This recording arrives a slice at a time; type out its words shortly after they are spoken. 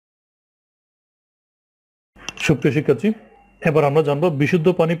সুপ্রিয় শিক্ষার্থী, এবার আমরা জানবো বিশুদ্ধ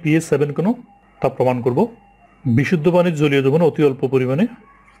পানি pH 7 কেন তা প্রমাণ করব। বিশুদ্ধ পানির জলীয় দ্রবণ অতি অল্প পরিমাণে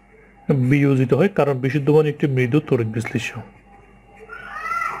বিয়োজিত হয়, কারণ বিশুদ্ধ পানি একটি মৃদু তড়িৎ বিশ্লেষ্য।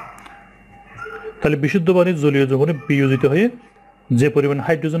 তাহলে বিশুদ্ধ পানির জলীয় দ্রবণে বিয়োজিত হয়ে যে পরিমাণ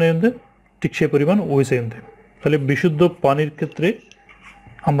হাইড্রোজেন আয়ন দেয় ঠিক সেই পরিমাণ OH আয়ন দেয়। তাহলে বিশুদ্ধ পানির ক্ষেত্রে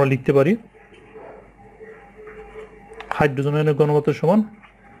আমরা লিখতে পারি হাইড্রোজেন আয়নের ঘনমাত্রা সমান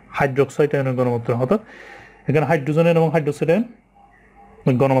হাইড্রোক্সাইড আয়নের ঘনমাত্রা, অর্থাৎ এখানে হাইড্রোজেন আয়ন এবং হাইড্রোক্সাইড আয়ন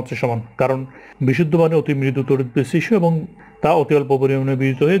ঘনমাত্রা সমান, কারণ বিশুদ্ধ পানি অতি মৃদু তড়িৎ বিশ্লেষ্য এবং তা অতি অল্প পরিমাণে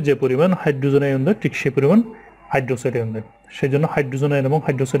বিয়োজিত হয়ে যে পরিমাণ হাইড্রোজেন আয়ন দেয় ঠিক সেই পরিমাণ হাইড্রোক্সাইড আয়ন দেয়। সেই জন্য হাইড্রোজেন আয়ন এবং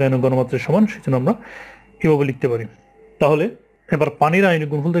হাইড্রোক্সাইড আয়নের ঘনমাত্রা সমান, সেই জন্য আমরা এভাবে লিখতে পারি। তাহলে এবার পানির আয়নিক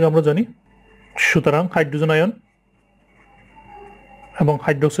গুণফল থেকে আমরা জানি, সুতরাং হাইড্রোজেন আয়ন এবং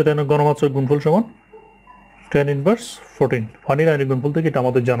হাইড্রোক্সাইড আয়নের ঘনমাত্রার গুণফল সমান 10⁻14। পানির আয়নিক গুণফল থেকে এটা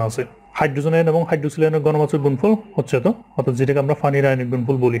আমাদের জানা আছে। হাইড্রোজেন আয়ন এবং হাইড্রোক্সাইড আয়নের ঘনমাত্রার গুণফল হচ্ছে তো, অর্থাৎ যেটাকে আমরা পানির আয়নিক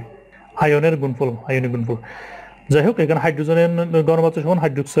গুণফল বলি, আয়নের গুণফল, আয়নিক গুণফল। যাই হোক, এখানে হাইড্রোজেন আয়নের ঘনমাত্রা সমান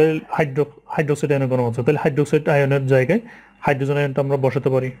হাইড্রোক্সাইড আয়নের ঘনমাত্রা। তাহলে হাইড্রোক্সাইড আয়নের জায়গায় হাইড্রোজেন আয়নটা আমরা বসাতে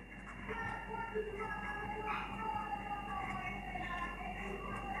পারি।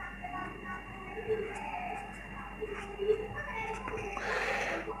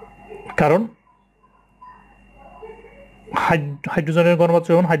 কারণ হাইড্রোজেনের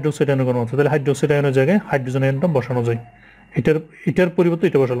ঘনমাত্রা এবং হাইড্রোক্সাইড আয়নের ঘনমাত্রা, তাহলে হাইড্রোক্সাইড আয়নের জায়গায় হাইড্রোজেন আয়নটা বসানো যায়। এটার পরিবর্তে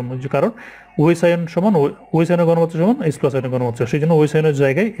এটা বসালাম, কারণ OH আয়ন সমান OH আয়নের ঘনমাত্রা সমান H+ আয়নের ঘনমাত্রা, সেই জন্য OH আয়নের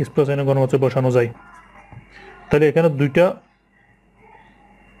জায়গায় H+ আয়নের ঘনমাত্রা বসানো যায়। তাহলে এখানে দুইটা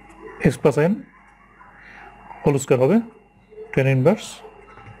H+ আয়ন হোল স্কয়ার হবে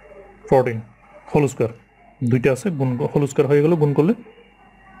 10⁻14 হোল স্কয়ার, দুইটা আছে, গুণ হোল স্কয়ার হয়ে গেল গুণ করলে।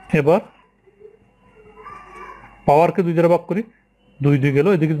 এবার পাওয়ারকে 2 দ্বারা ভাগ করি, 2 গেল,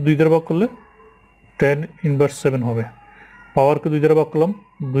 এদিকে 2 দ্বারা ভাগ করলে 10⁻7 হবে। পাওয়ারকে 2 দ্বারা ভাগ করলাম,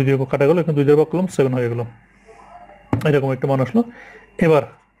 2 দিয়ে কাটা গেল, এখানে 2 দ্বারা ভাগ করলাম, 7 হয়ে গেল। এরকম একটা মান আসলো। এবার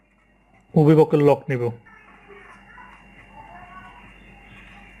উভয় পক্ষের লগ নিব।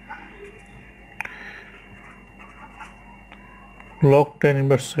 লগ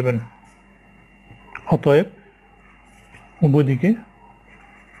 10⁻7, অতএব উভয় দিকে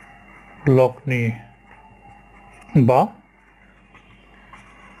লগ নিয়ে বা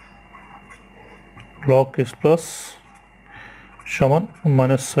লগ H+ সমান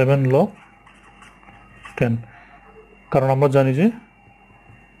 -7 log 10, কারণ আমরা জানি যে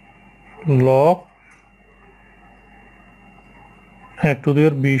লগ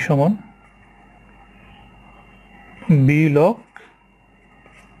 1 b সমান b log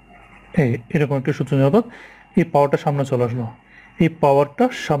a, এরকম একটা সূত্র নিয়ে, অর্থাৎ এই পাওয়ারটা সামনে চলে আসলো, এই পাওয়ারটা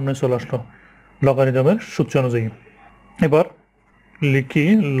সামনে চলে আসলো লগারিদমের সূত্র অনুযায়ী। এবার লিখি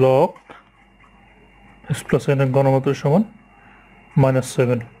লগ H+ আয়নের ঘনমাত্রা সমান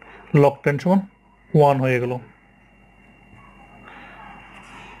 -7, log 10 সমান 1 হয়ে গেল।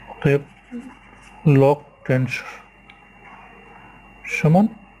 অতএব log 10 সমান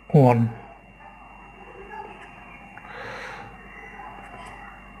 1,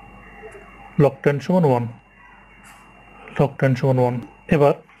 log 10 সমান 1, log 10 সমান 1।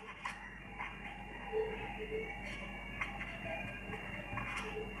 এবার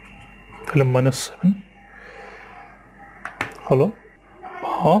তাহলে -7 হলো,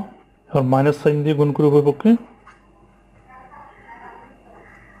 হ্যাঁ, এবার মাইনাস সাইন দিয়ে গুণ করে উভয় পক্ষে,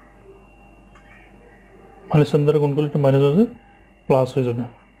 মাইনাস সাইন দ্বারা গুণ করলে একটা মাইনাস হয়ে যাবে, প্লাস হয়ে যাবে।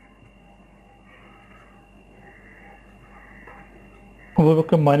 উভয়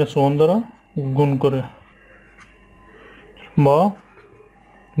পক্ষে -1 দ্বারা গুণ করে বা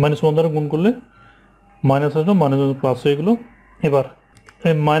 -1 দ্বারা গুণ করলে মাইনাস আসলো, মাইনাস প্লাস হয়ে গেল। এবার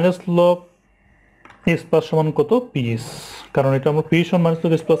এই মাইনাস লগ H+ সমান কত? PS, কারণ এটা আমরা PS সমান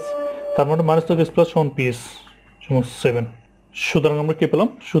 -log H+, তার মানে -log H+ সমান PS সমান 7। সুতরাং আমরা কি পেলাম?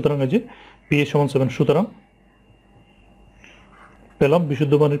 সুতরাং এই যে PS সমান 7, সুতরাং পেলাম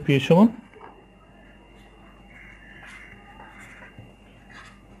বিশুদ্ধ পানির PS সমান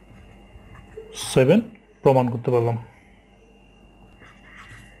 7 প্রমাণ করতে পারলাম।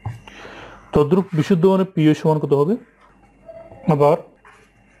 তদ্রূপ বিশুদ্ধ পানির pH সমান কত হবে? আবার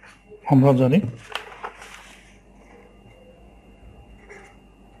আমরা জানি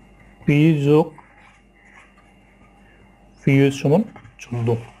P যোগ pH সমান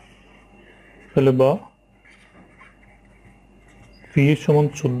 14, তাহলে বা pH সমান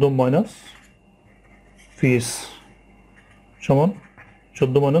 14 মাইনাস pH সমান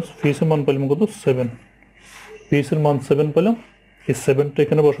 14 মাইনাস pH এর মান পেলাম কত? 7। pH এর মান 7 পেলাম, এই 7টা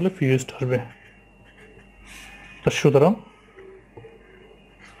এখানে বসালে pH আসবে। সুতরাং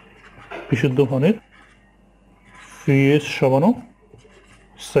বিশুদ্ধ পানির পিএইচ সমানো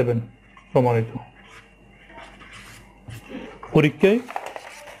 7 প্রমাণিত। পরীক্ষায়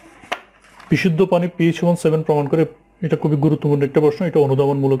বিশুদ্ধ পানি পিএইচ সমান 7 প্রমাণ করে, এটা খুবই গুরুত্বপূর্ণ একটা প্রশ্ন, এটা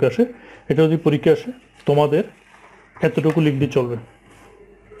অনুধাবনমূলক আসে। এটা যদি পরীক্ষা আসে তোমাদের এতটুকু লিখলে চলবে,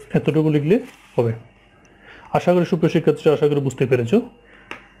 এতটুকু লিখলে হবে। আশা করি সুপ্রিয় শিক্ষার্থীরা, আশা করি বুঝতে পেরেছো।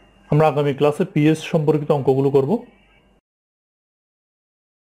 আমরা আগামী ক্লাসে পিএইচ সম্পর্কিত অঙ্কগুলো করব।